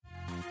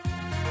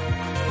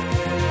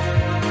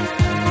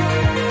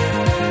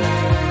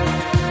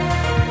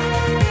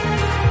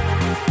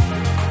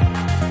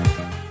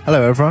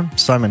Hello everyone,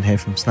 Simon here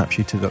from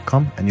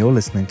snapshooter.com and you're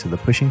listening to the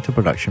Pushing to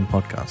Production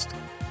podcast.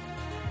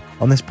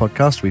 On this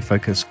podcast, we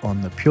focus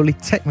on the purely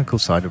technical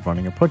side of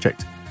running a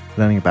project,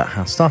 learning about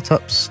how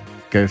startups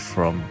go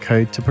from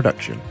code to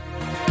production.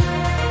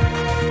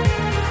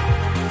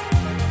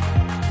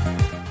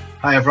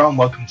 Hi everyone,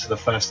 welcome to the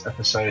first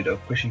episode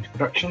of Pushing to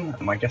Production.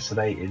 My guest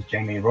today is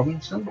Jamie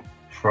Robinson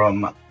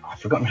from,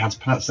 I've forgotten how to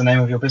pronounce the name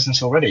of your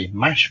business already,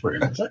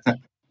 Mashoom, is it?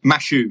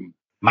 Mashoom,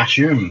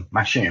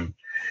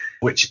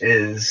 which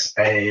is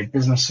a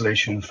business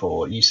solution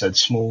for, you said,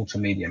 small to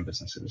medium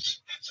businesses,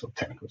 sort of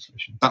technical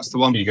solution. That's the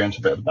one. Can you go into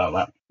a bit about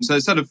that? So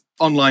instead of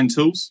online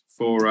tools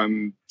for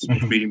small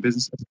to medium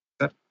businesses,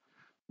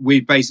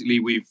 we've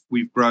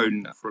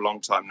grown for a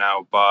long time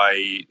now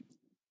by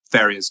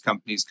various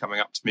companies coming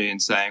up to me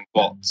and saying,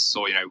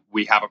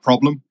 we have a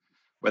problem,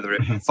 whether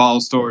it's file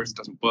storage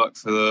doesn't work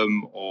for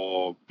them,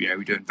 or,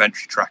 we do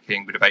inventory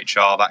tracking, bit of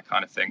HR, that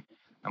kind of thing.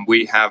 And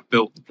we have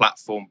built the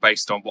platform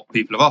based on what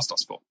people have asked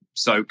us for.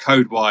 So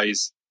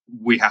code-wise,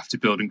 we have to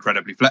build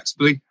incredibly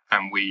flexibly,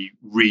 and we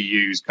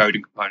reuse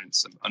coding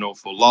components an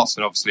awful lot.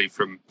 And obviously,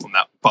 from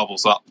that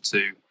bubbles up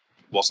to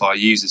what our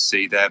users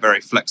see, they're very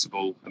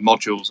flexible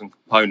modules and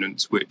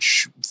components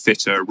which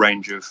fit a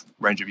range of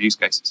use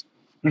cases.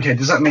 Okay,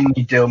 does that mean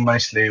you deal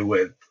mostly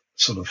with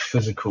sort of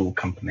physical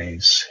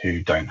companies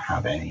who don't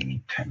have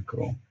any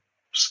technical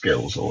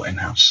skills or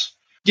in-house?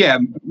 Yeah,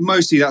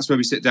 mostly that's where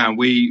we sit down.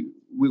 We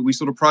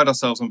sort of pride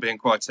ourselves on being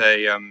quite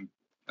a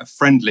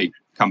friendly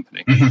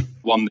company,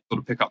 one that sort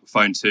of pick up the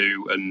phone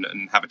to and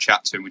have a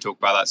chat to, and we talk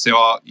about that.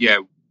 So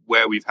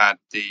where we've had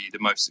the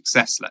most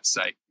success, let's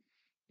say,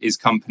 is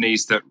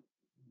companies that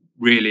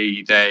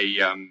really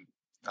I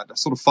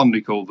sort of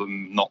fondly call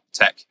them not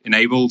tech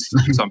enabled.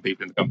 Some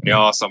people in the company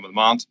are, some of them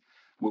aren't.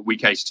 We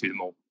cater to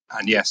them all.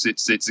 And yes,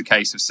 it's a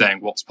case of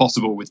saying what's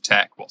possible with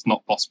tech, what's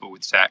not possible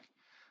with tech,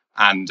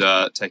 and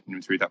taking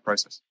them through that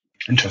process.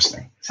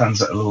 Interesting. Sounds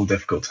a little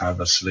difficult to have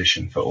a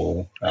solution for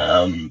all.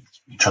 To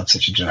have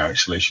such a generic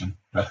solution.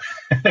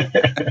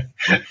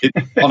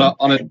 On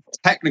a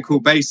technical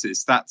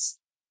basis, that's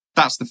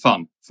the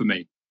fun for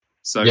me.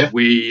 So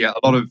we a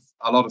lot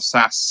of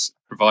SaaS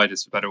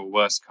providers, for better or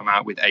worse, come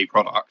out with a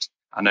product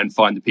and then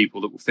find the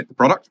people that will fit the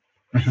product.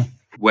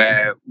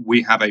 Where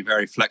we have a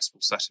very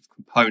flexible set of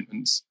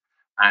components,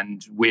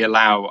 and we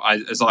allow,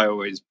 as I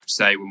always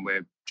say when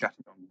we're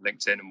chatting on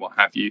LinkedIn and what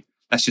have you,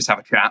 let's just have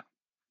a chat,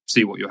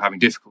 see what you're having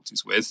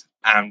difficulties with,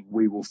 and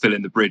we will fill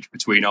in the bridge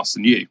between us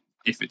and you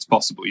if it's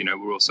possible.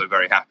 We're also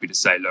very happy to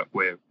say, look,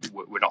 we're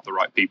not the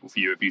right people for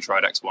you if you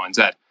tried X, Y, and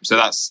Z. So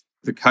that's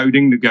the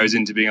coding that goes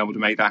into being able to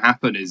make that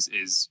happen is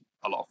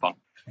a lot of fun.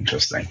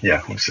 Interesting.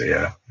 Yeah, obviously,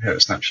 here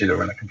at Snapshooter,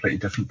 we're in a completely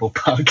different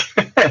ballpark.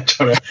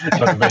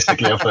 trying to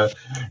basically offer,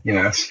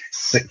 a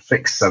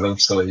fixed set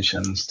of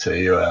solutions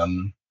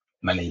to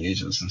many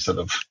users instead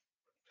of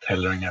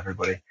tailoring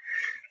everybody.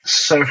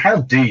 So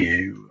how do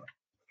you,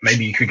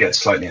 maybe you could get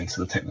slightly into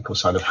the technical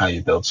side of how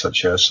you build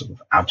such a sort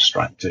of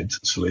abstracted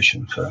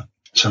solution for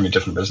so many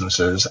different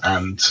businesses,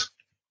 and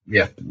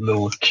a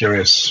little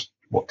curious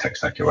what tech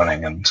stack you're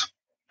running and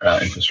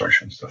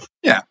infrastructure and stuff.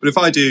 Yeah, but if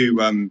I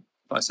do,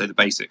 I say the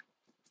basic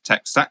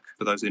tech stack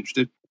for those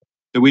interested.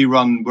 So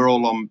we're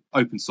all on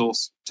open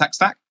source tech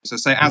stack. So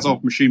say as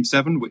of Mashoom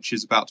 7, which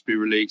is about to be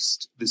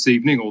released this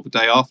evening or the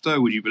day after,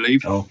 would you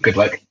believe? Oh, good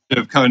luck. It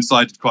have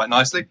coincided quite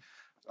nicely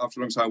after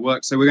a long time of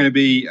work. So we're going to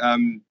be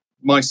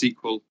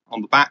MySQL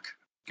on the back,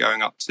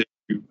 going up to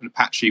an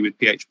Apache with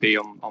PHP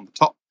on the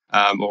top,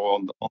 or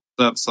on the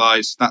server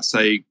side. That's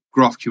a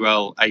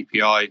GraphQL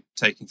API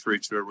taking through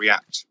to a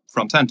React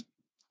front end.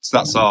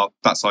 So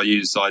that's our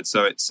user side.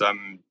 So it's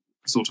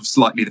sort of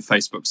slightly the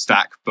Facebook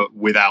stack, but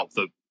without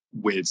the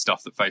weird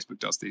stuff that Facebook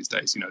does these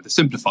days. The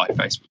simplified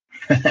Facebook.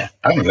 I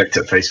haven't looked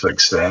at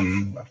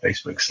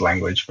Facebook's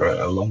language for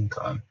a long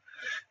time.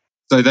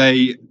 So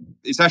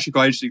it's actually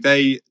quite interesting.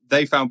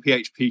 They found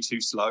PHP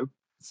too slow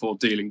for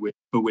dealing with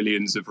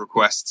billions of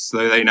requests.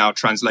 So they now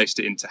translated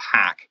it into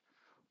Hack,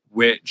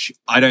 which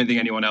I don't think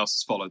anyone else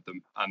has followed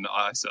them, and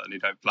I certainly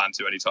don't plan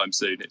to anytime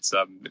soon. It's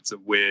a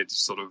weird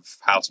sort of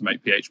how to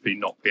make PHP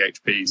not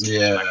PHP.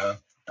 Yeah,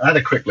 I had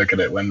a quick look at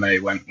it when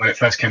it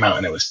first came out,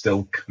 and it was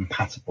still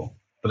compatible.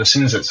 But as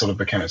soon as it sort of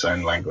became its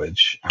own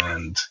language,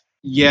 and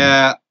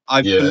I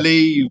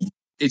believe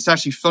it's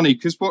actually funny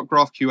because what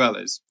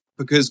GraphQL is,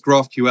 because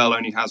GraphQL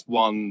only has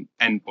one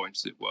endpoint,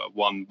 as it were,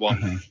 one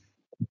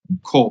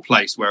core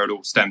place where it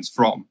all stems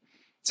from.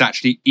 It's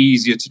actually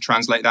easier to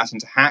translate that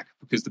into Hack,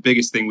 because the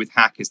biggest thing with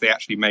Hack is they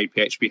actually made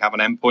PHP have an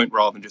endpoint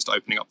rather than just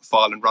opening up the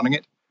file and running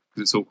it,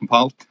 because it's all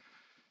compiled.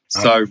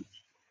 So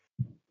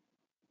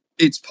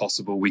it's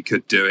possible we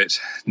could do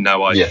it.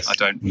 No, I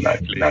don't. No,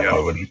 I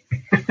wouldn't.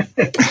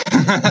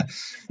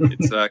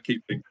 It's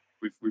keep things.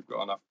 We've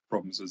got enough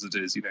problems as it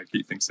is.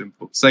 Keep things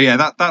simple. So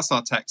that's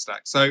our tech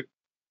stack. So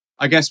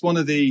I guess one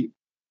of the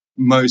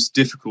most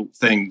difficult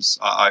things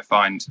I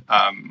find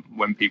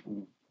when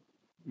people,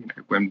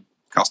 when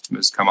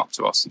customers come up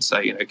to us and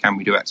say, can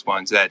we do X, Y,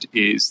 and Z,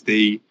 is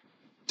the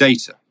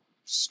data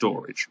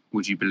storage.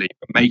 Would you believe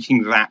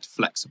making that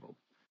flexible?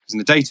 Because in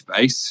the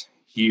database,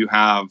 you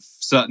have a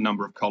certain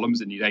number of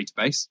columns in your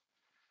database,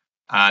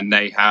 and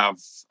they have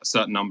a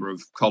certain number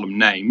of column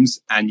names,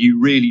 and you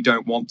really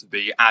don't want to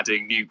be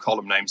adding new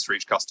column names for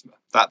each customer.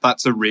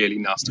 That's a really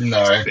nasty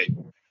place to be.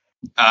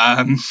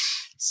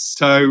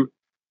 So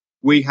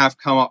we have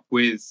come up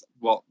with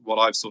what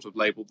I've sort of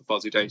labeled the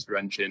fuzzy data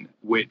engine,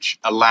 which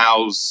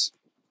allows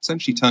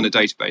essentially turn a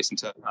database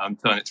into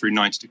turn it through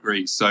 90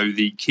 degrees. So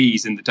the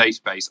keys in the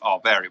database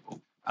are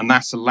variable, and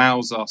that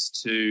allows us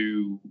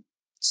to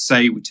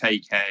say we're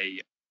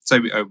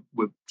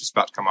just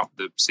about to come up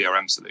with a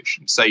CRM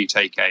solution. Say you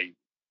take a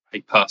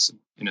person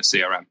in a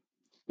CRM.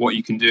 What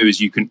you can do is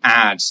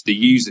the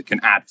user can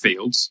add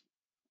fields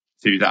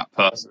to that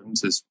person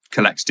to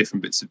collect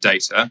different bits of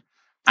data.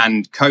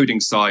 And coding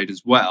side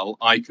as well,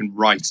 I can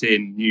write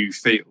in new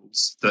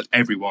fields that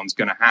everyone's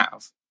going to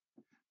have.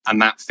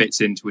 And that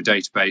fits into a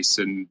database,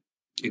 and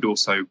it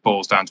also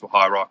boils down to a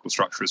hierarchical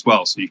structure as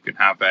well. So you can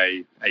have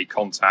a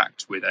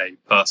contact with a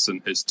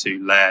person who's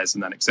 2 layers,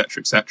 and then et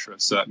cetera, et cetera.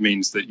 So it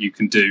means that you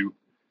can do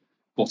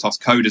what us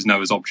coders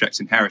know as object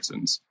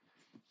inheritance.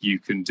 You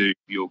can do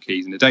your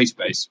keys in a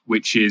database,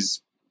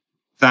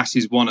 that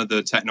is one of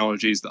the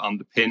technologies that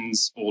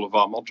underpins all of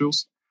our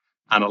modules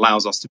and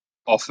allows us to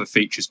offer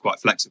features quite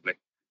flexibly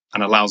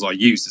and allows our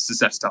users to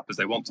set it up as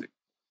they want to.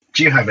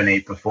 Do you have any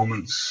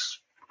performance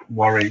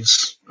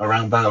worries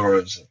around that, or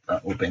is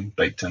that all being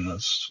baked in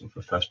as sort of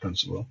the first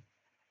principle?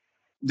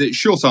 The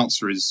short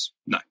answer is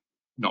no,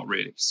 not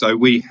really. So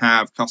we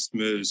have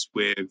customers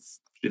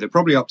they're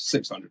probably up to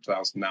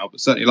 600,000 now, but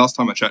certainly last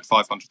time I checked,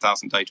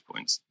 500,000 data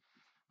points.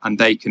 And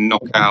they can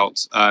knock out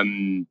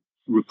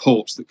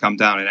reports that come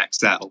down in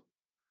Excel.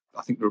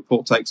 I think the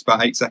report takes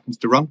about 8 seconds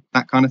to run,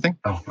 that kind of thing.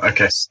 Oh,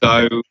 okay.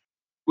 So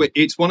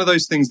it's one of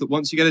those things that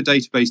once you get a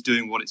database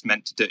doing what it's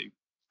meant to do,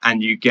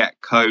 and you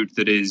get code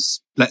that is,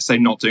 let's say,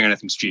 not doing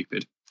anything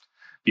stupid,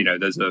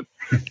 there's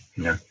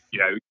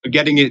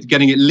getting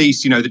at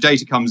least, the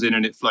data comes in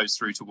and it flows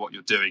through to what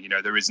you're doing.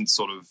 There isn't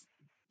sort of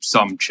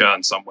some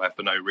churn somewhere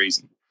for no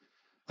reason.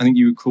 I think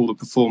you would call the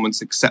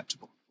performance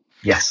acceptable.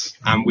 Yes.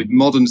 And with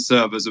modern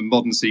servers and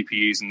modern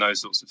CPUs and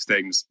those sorts of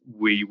things,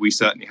 we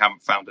certainly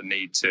haven't found a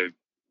need to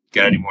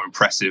get any more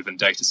impressive and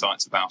data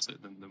science about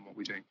it than what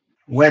we do.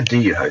 Where do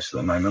you host at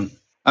the moment?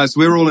 So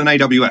we're all in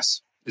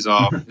AWS. Is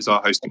our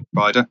hosting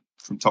provider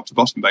from top to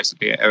bottom.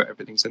 Basically,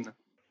 everything's in there.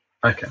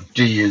 Okay.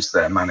 Do you use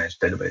their managed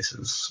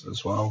databases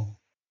as well?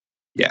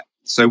 Yeah.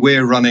 So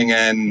we're running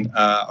an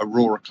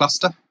Aurora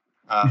cluster.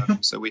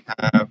 So we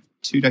have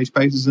 2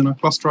 databases in our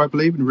cluster, I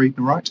believe, in read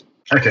and write.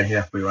 Okay.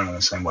 Yeah, we run in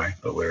the same way,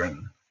 but we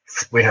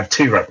have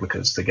 2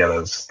 replicas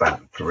together as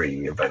that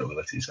 3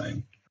 availability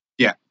zone.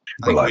 Yeah.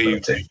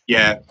 Reliability.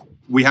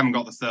 We haven't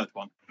got the 3rd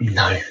one.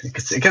 No, it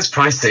gets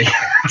pricey,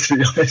 to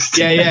be honest.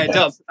 Yeah, it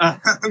does.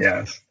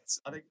 Yes.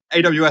 I think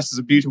AWS is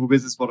a beautiful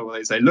business model where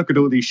they say, look at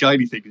all these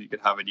shiny things you can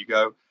have, and you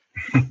go,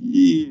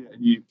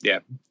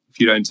 if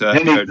you don't... I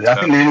think the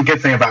only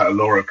good thing about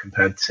Aurora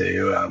compared to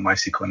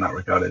MySQL in that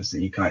regard is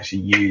that you can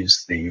actually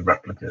use the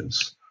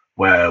replicas,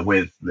 where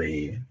with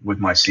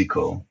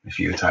MySQL, if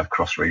you were to have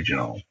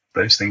cross-regional,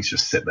 those things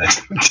just sit there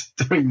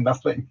doing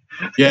nothing.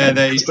 Yeah,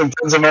 they spend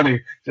tons of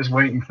money just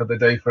waiting for the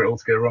day for it all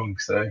to go wrong.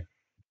 So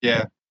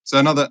yeah. So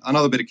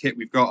another bit of kit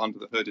we've got under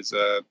the hood is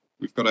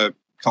we've got a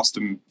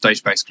custom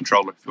database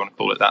controller, if you want to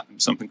call it that,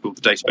 something called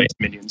the database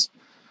minions.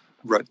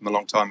 Wrote them a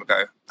long time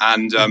ago,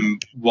 and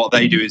what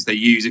they do is they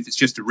use, if it's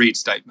just a read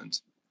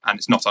statement and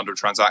it's not under a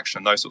transaction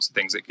and those sorts of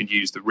things, it can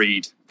use the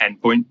read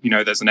endpoint.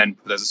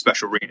 There's a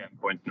special read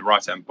endpoint and a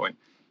write endpoint.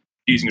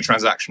 Using a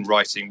transaction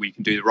writing, we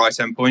can do the write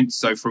endpoint.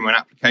 So from an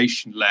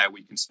application layer,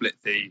 we can split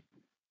the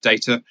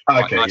data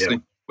quite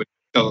nicely, which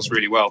does us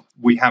really well.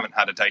 We haven't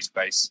had a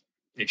database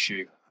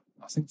issue,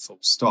 I think, full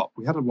stop.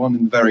 We had one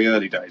in the very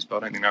early days, but I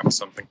don't think that was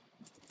something.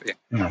 But yeah.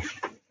 No,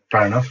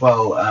 fair enough.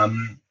 Well,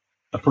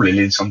 that probably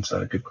leads on to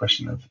a good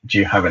question of, do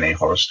you have any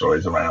horror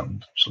stories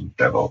around sort of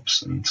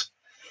DevOps and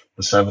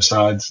the server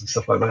sides and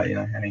stuff like that?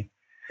 Any?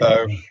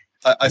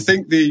 I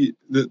think the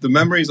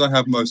memories I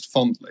have most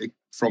fondly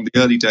from the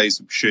early days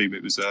of Mashoom,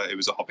 it was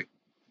a hobby.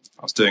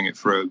 I was doing it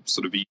for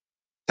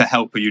to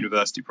help a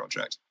university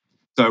project.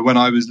 So when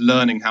I was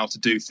learning how to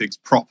do things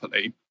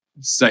properly,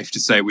 it's safe to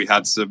say we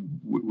had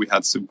some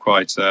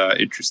quite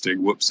interesting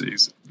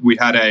whoopsies. We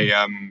had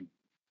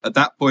at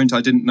that point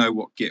I didn't know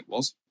what Git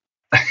was.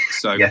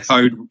 So yes.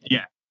 Code,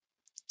 yeah.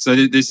 So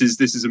this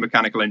is a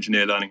mechanical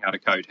engineer learning how to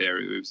code here.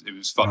 It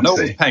was fun. No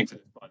one was paying for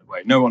this, by the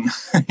way. No one,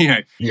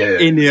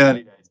 in the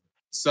early days.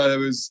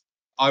 So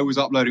I was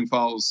uploading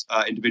files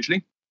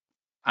individually,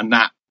 and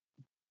that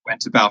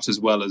went about as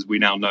well as we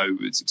now know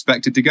it's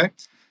expected to go.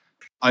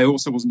 I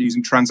also wasn't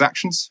using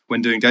transactions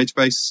when doing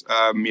database,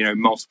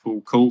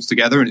 multiple calls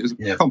together, and it was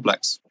a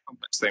complex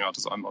thing, our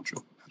design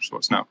module. That's what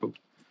it's now called.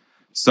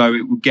 So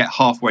it would get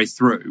halfway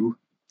through,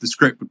 the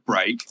script would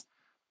break,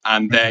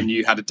 and then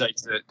you had a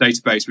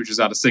database which was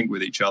out of sync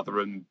with each other,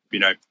 and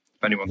if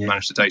anyone's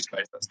managed a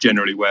database, that's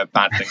generally where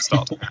bad things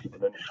start to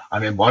happen. I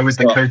mean, why would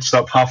the code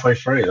stop halfway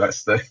through?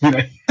 That's the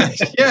like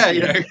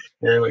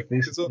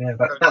this.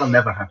 That'll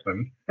never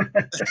happen.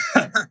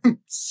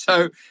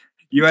 So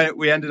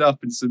We ended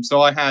up in some.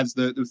 So I had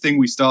the thing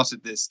we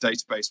started this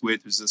database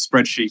with was a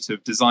spreadsheet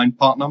of design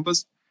part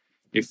numbers.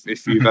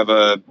 If you've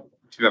ever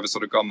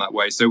sort of gone that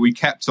way, so we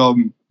kept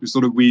on.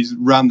 We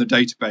ran the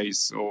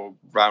database or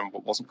ran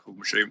what wasn't called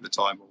Mashoom at the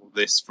time, or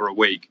this for a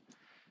week.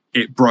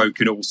 It broke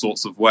in all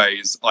sorts of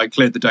ways. I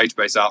cleared the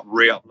database out,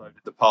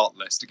 re-uploaded the part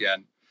list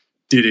again,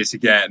 did it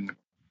again.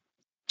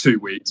 2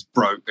 weeks,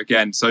 broke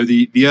again. So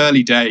the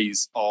early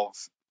days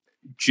of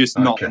just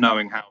not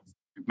knowing how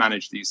to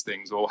manage these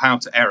things or how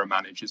to error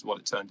manage is what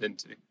it turned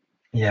into.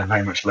 Yeah,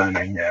 very much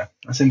learning. Yeah,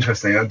 that's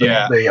interesting.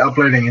 The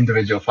uploading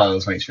individual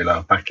files makes me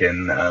laugh. Back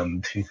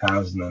in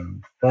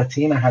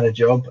 2013, I had a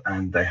job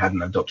and they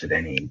hadn't adopted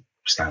any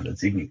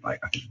standards. Even like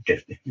I think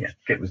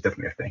Git was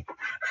definitely a thing.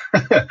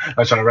 I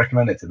was trying to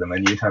recommend it to them,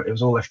 and it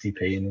was all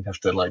FTP, and you'd have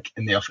to like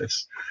in the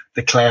office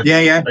declare.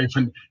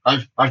 Open.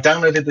 I've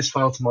downloaded this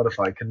file to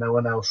modify. Can no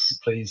one else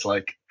please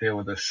like deal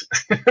with this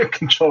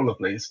controller,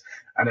 please?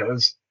 And it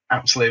was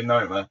absolute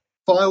nightmare.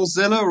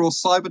 FileZilla or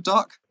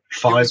CyberDuck?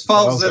 It was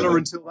FileZilla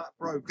until that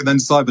broke, and then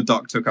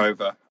CyberDuck took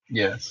over.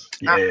 Yes,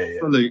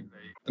 absolutely.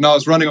 Yeah. And I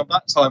was running on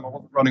that time. I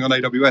wasn't running on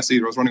AWS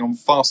either. I was running on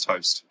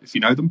FastHost, if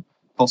you know them,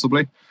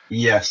 possibly.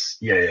 Yes,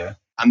 yeah.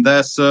 And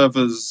their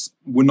servers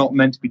were not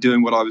meant to be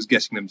doing what I was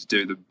getting them to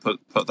do.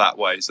 Put that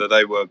way, so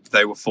they were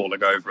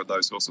falling over at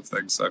those sorts of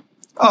things. So,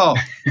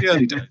 the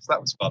early days, that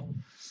was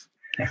fun.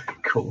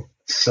 Cool.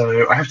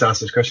 So I have to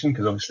ask this question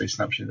because obviously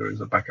Snapshooter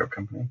is a backup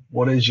company.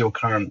 What is your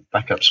current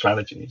backup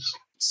strategies?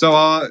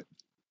 So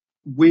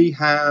we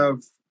do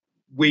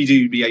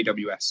the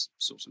AWS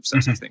sort of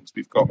set of things.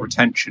 We've got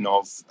retention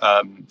of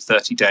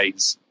 30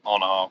 days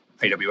on our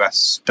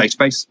AWS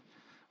database.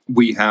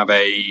 We have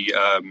a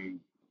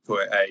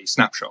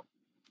snapshot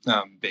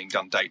being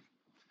done daily.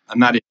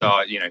 And that is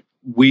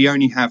we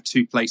only have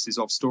 2 places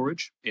of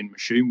storage in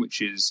Mashoom,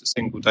 which is a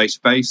single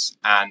database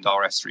and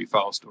our S3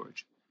 file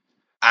storage.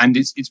 And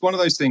it's one of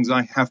those things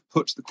I have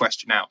put the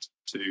question out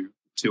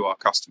to our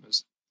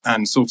customers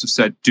and sort of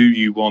said, do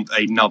you want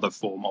another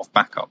form of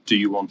backup? Do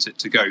you want it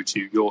to go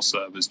to your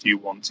servers? Do you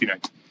want,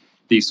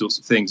 these sorts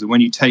of things? And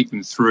when you take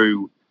them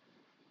through,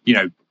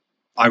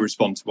 I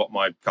respond to what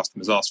my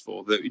customers ask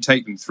for, that you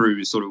take them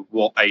through sort of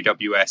what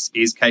AWS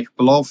is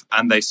capable of.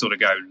 And they sort of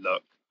go,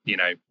 look,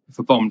 if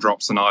a bomb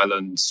drops an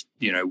island,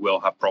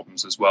 we'll have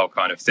problems as well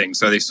kind of thing.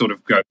 So they sort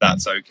of go,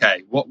 that's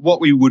okay. What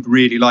we would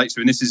really like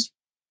to, and this is,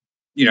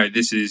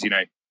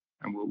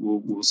 and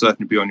we'll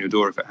certainly be on your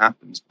door if it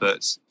happens.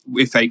 But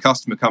if a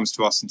customer comes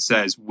to us and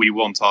says, we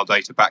want our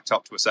data backed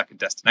up to a second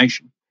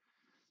destination,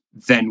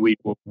 then we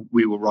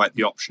will write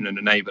the option and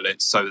enable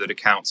it so that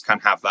accounts can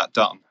have that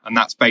done. And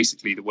that's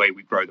basically the way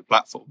we grow the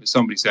platform. If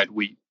somebody said,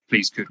 we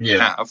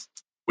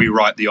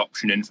write the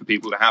option in for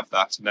people to have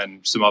that. And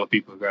then some other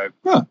people go,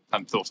 I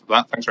hadn't thought of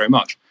that. Thanks very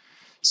much.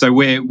 So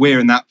we're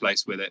in that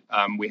place with it.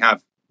 We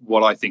have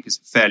what I think is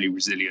a fairly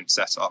resilient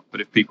setup.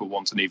 But if people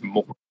want an even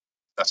more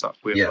setup,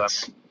 we'll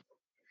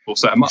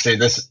set them up.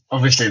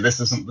 Obviously, this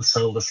isn't the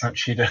sole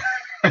Snapshooter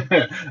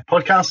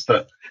podcast,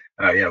 but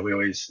it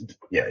always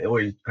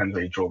depends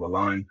where you draw the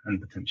line, and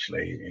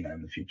potentially, in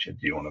the future,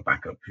 do you want to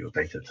back up your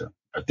data to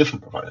a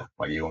different provider?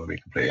 Like you want to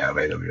be completely out of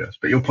AWS.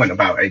 But your point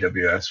about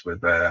AWS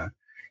with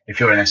if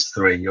you're in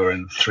S3, you're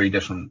in 3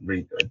 different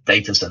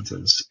data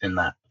centers in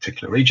that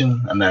particular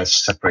region, and they're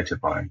separated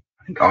by,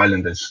 I think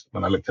Ireland is,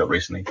 when I looked up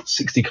recently,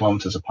 60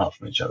 kilometers apart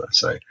from each other.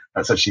 So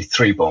that's actually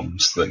 3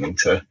 bombs that need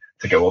to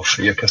go off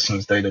for your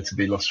customers' data to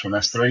be lost from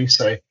S3.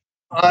 So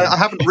I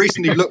haven't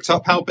recently looked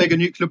up how big a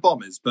nuclear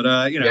bomb is, but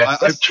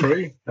that's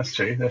true. That's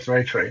true. That's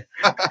very true.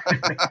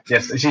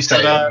 Yes, as you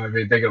say, there would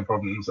be bigger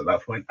problems at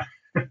that point.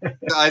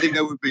 I think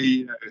there would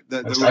be.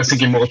 I was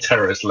thinking more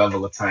terrorist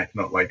level attack,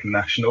 not like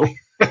national,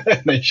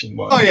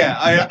 nationwide. Oh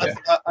yeah,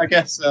 I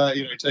guess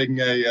taking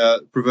a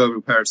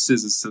proverbial pair of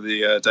scissors to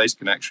the data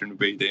connection would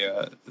be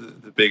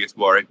the biggest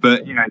worry.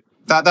 But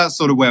that's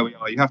sort of where we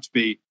are. You have to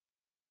be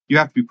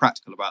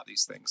practical about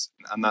these things,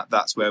 and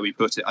that's where we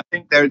put it. I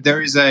think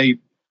there is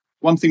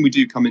one thing we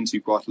do come into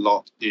quite a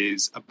lot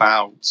is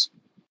about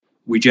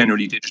we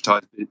generally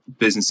digitize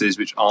businesses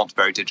which aren't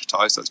very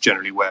digitized. That's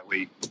generally where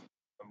we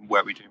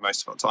do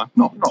most of our time.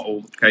 Not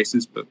all the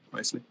cases, but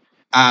mostly.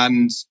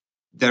 And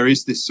there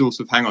is this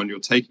sort of, hang on, you're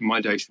taking my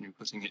data and you're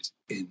putting it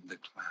in the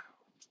cloud.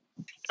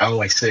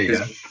 Oh, I see.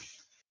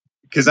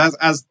 Because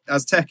as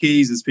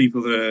techies, as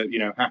people that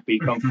are happy,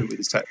 confident with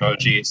this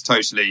technology, it's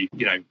totally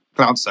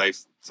cloud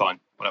safe,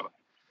 fine, whatever.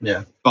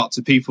 Yeah. But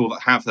to people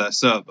that have their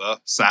server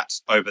sat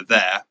over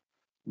there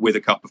with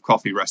a cup of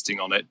coffee resting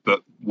on it,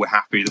 but we're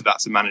happy that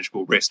that's a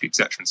manageable risk,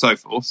 etc., and so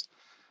forth.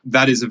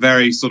 That is a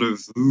very sort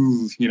of,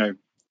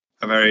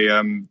 a very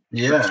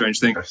strange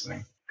thing.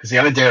 Interesting. Because the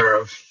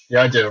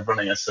idea of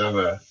running a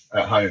server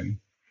at home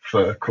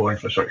for core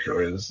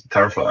infrastructure is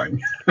terrifying.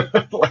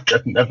 Like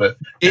I'd never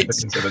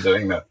consider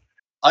doing that.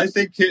 I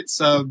think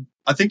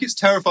it's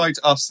terrifying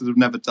to us that have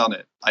never done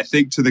it. I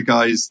think to the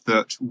guys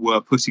that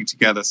were putting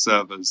together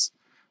servers,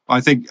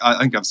 I think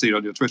I've seen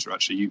on your Twitter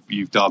actually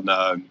you've done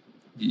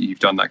you've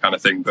done that kind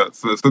of thing. But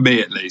for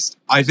me, at least,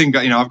 I think,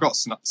 I've got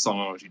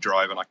Synology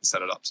Drive and I can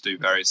set it up to do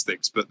various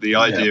things. But the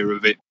idea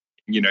of it,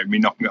 me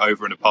knocking it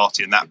over in a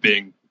party and that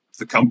being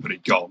the company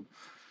gone,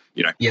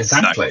 Yeah,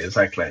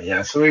 exactly.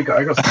 Yeah. So I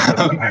got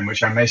something at home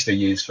which I mostly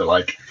use for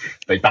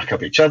they back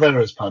up each other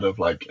as part of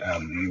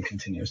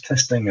continuous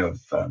testing of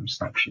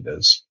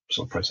Snapsheeters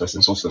sort of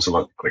processes. Also, it's a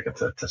lot quicker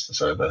to test a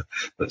server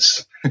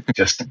that's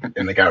just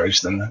in the garage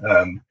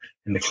than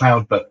in the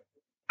cloud. But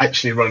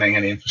actually running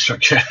any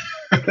infrastructure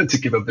to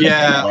give a bit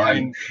of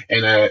line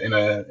in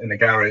a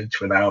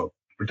garage without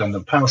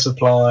redundant power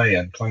supply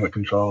and climate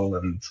control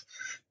and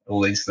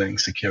all these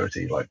things,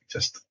 security,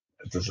 just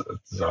a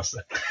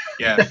disaster.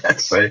 Yeah.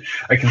 So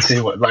I can see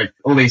what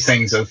all these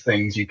things are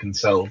things you can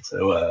sell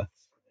to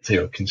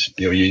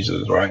your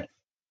users, right?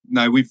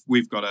 No,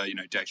 we've got a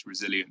data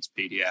resilience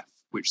PDF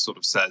which sort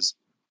of says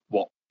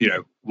what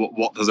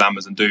does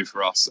Amazon do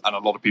for us, and a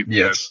lot of people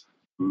go,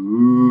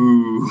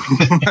 ooh,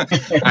 and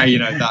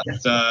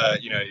that's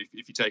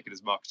if you take it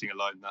as marketing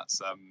alone,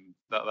 that's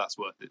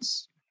worth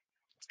it's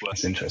worth.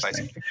 That's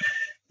interesting. Basically.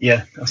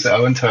 Yeah, so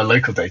I went to a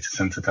local data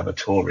center to have a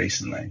tour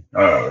recently,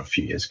 a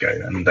few years ago,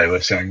 and they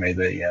were showing me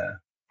the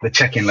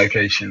check-in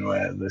location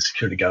where the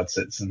security guard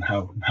sits and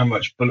how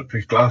much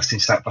bulletproof glass he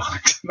sat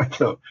behind. I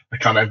thought, I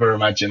can't ever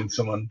imagine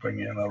someone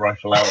bringing a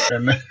rifle out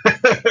in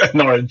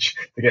Norwich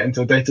to get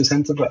into a data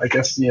center, but I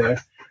guess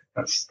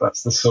that's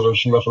the sort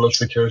of level of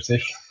security.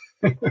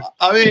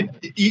 I mean,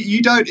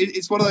 you don't.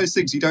 It's one of those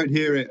things you don't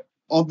hear it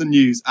on the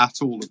news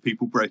at all of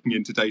people breaking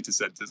into data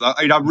centers.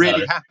 I'm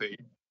really happy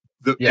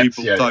that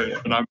people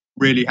don't, and I'm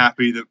really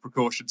happy that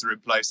precautions are in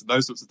place and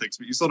those sorts of things.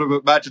 But you sort of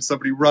imagine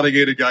somebody running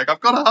in and going, "I've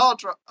got a hard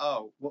drive.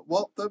 Oh,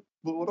 what do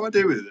I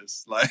do with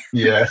this?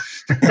 Yeah,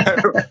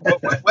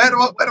 where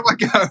do I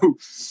go?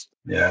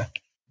 Yeah,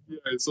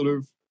 it's sort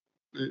of.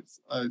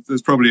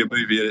 There's probably a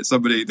movie in it.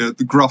 Somebody, the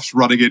Gruff's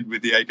running in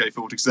with the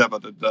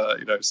AK-47,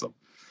 and some.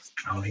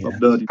 Oh yeah,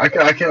 I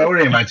can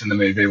already imagine the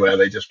movie where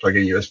they just plug a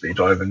USB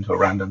drive into a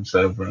random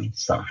server and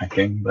start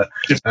hacking. But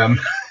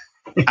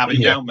have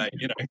it down, mate.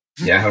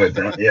 Yeah, have it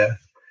down.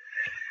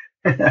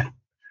 Yeah.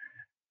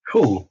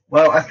 Cool.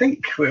 Well, I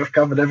think we've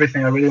covered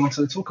everything I really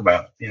wanted to talk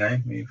about.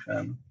 We've.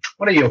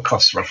 What are your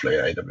costs roughly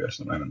at AWS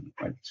at the moment?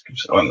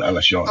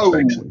 Unless you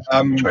want to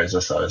say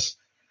Tracer size.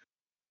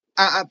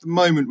 At the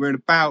moment, we're at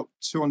about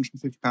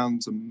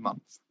 £250 a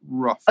month,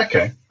 roughly.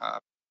 Okay.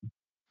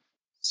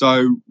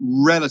 So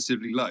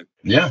relatively low.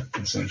 Yeah,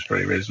 that seems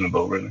pretty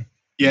reasonable, really.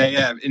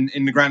 Yeah.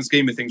 In the grand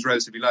scheme of things,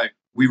 relatively low.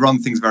 We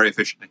run things very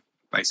efficiently,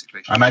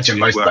 basically. I imagine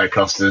most of that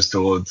cost is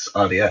towards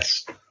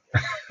RDS.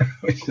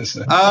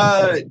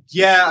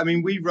 Yeah, I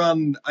mean, we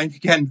run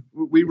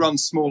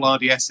small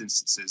RDS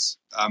instances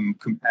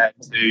compared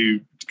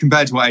to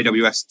what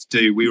AWS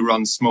do. We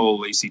run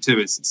small EC2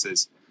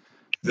 instances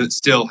that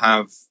still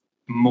have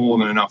more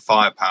than enough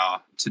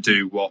firepower to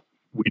do what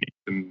we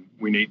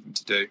need them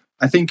to do.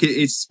 I think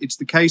it's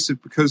the case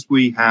of, because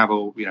we have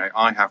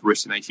I have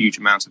written a huge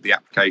amount of the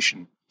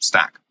application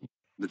stack,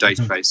 the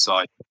database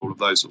side, all of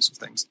those sorts of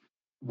things.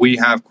 We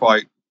have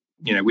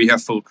we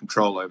have full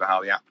control over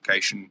how the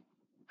application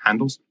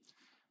handles.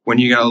 When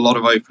you get a lot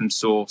of open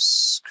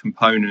source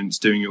components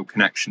doing your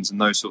connections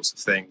and those sorts of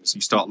things, you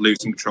start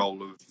losing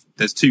control of,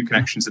 there's two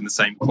connections in the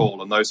same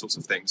call and those sorts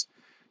of things.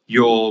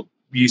 You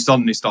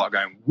suddenly start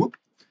going whoop,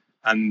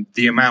 and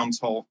the amount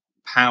of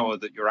power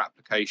that your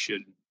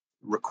application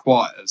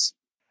requires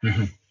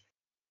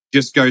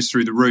just goes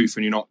through the roof,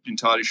 and you're not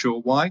entirely sure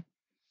why.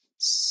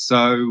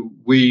 So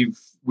we've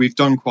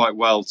done quite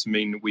well to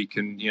mean that we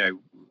can,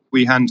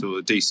 we handle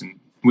a decent.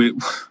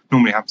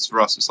 Normally happens for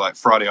us. It's like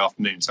Friday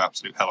afternoon. It's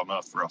absolute hell on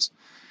earth for us,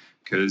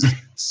 because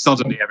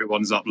suddenly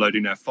everyone's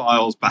uploading their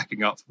files,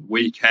 backing up for the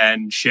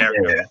weekend,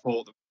 sharing a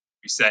report that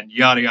we sent,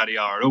 yada yada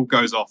yada. It all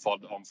goes off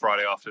on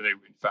Friday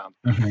afternoon. We found,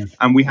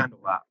 and we handle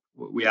that.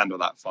 We handle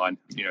that fine.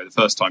 The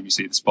first time you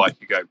see the spike,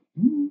 you go,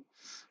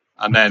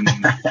 and then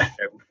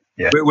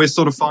we're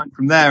sort of fine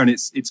from there. And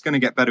it's going to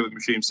get better with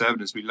Mashoom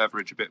 7 as we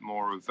leverage a bit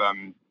more of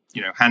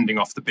handing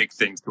off the big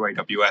things to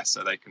AWS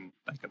so they can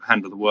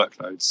handle the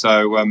workload.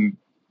 So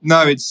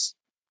no,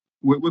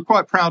 we're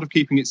quite proud of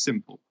keeping it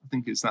simple. I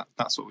think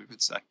that's what we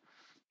would say.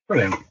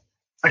 Brilliant.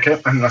 Okay,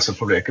 and that's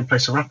probably a good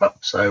place to wrap up.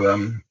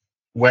 So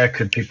where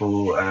could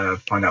people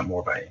find out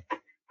more about you?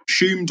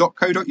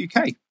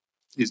 Mashoom.co.uk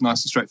is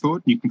nice and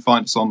straightforward. You can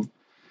find us on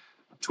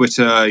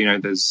Twitter.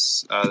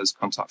 There's a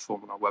contact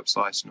form on our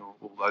website and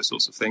all those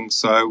sorts of things.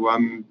 So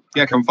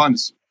come find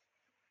us.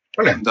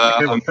 Brilliant.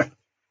 And,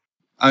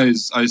 I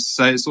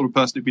say, it's sort of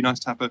person it'd be nice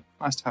to have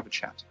a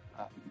chat.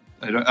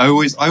 I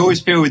always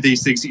feel with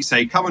these things that you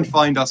say, come and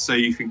find us so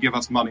you can give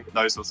us money and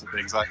those sorts of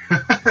things. I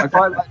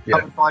quite like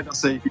come and find us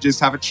so you can just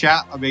have a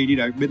chat. I mean,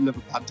 middle of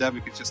a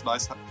pandemic, it's just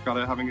nice kind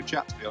of having a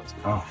chat, to be honest.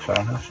 Oh,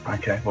 fair enough.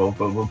 Okay, well,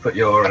 we'll put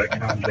your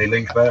Calendly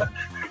link there.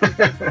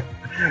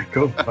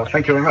 Cool. Well,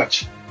 thank you very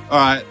much. All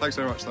right, thanks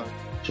very much, Simon.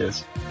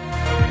 Cheers.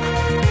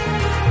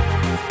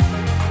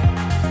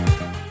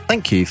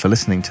 Thank you for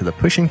listening to the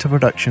Pushing to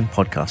Production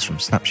podcast from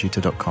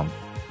Snapshooter.com.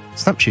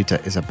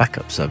 SnapShooter is a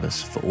backup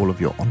service for all of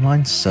your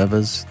online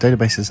servers,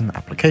 databases, and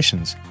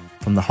applications,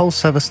 from the whole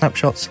server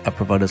snapshots at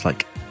providers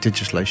like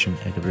DigitalOcean,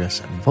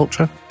 AWS, and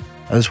Vultr,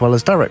 as well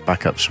as direct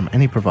backups from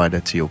any provider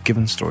to your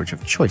given storage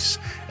of choice,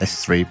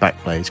 S3,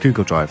 Backblaze,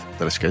 Google Drive,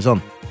 the list goes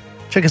on.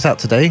 Check us out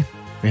today.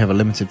 We have a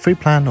limited free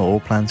plan, or all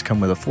plans come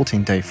with a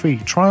 14-day free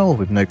trial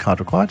with no card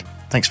required.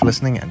 Thanks for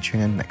listening, and tune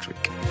in next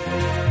week.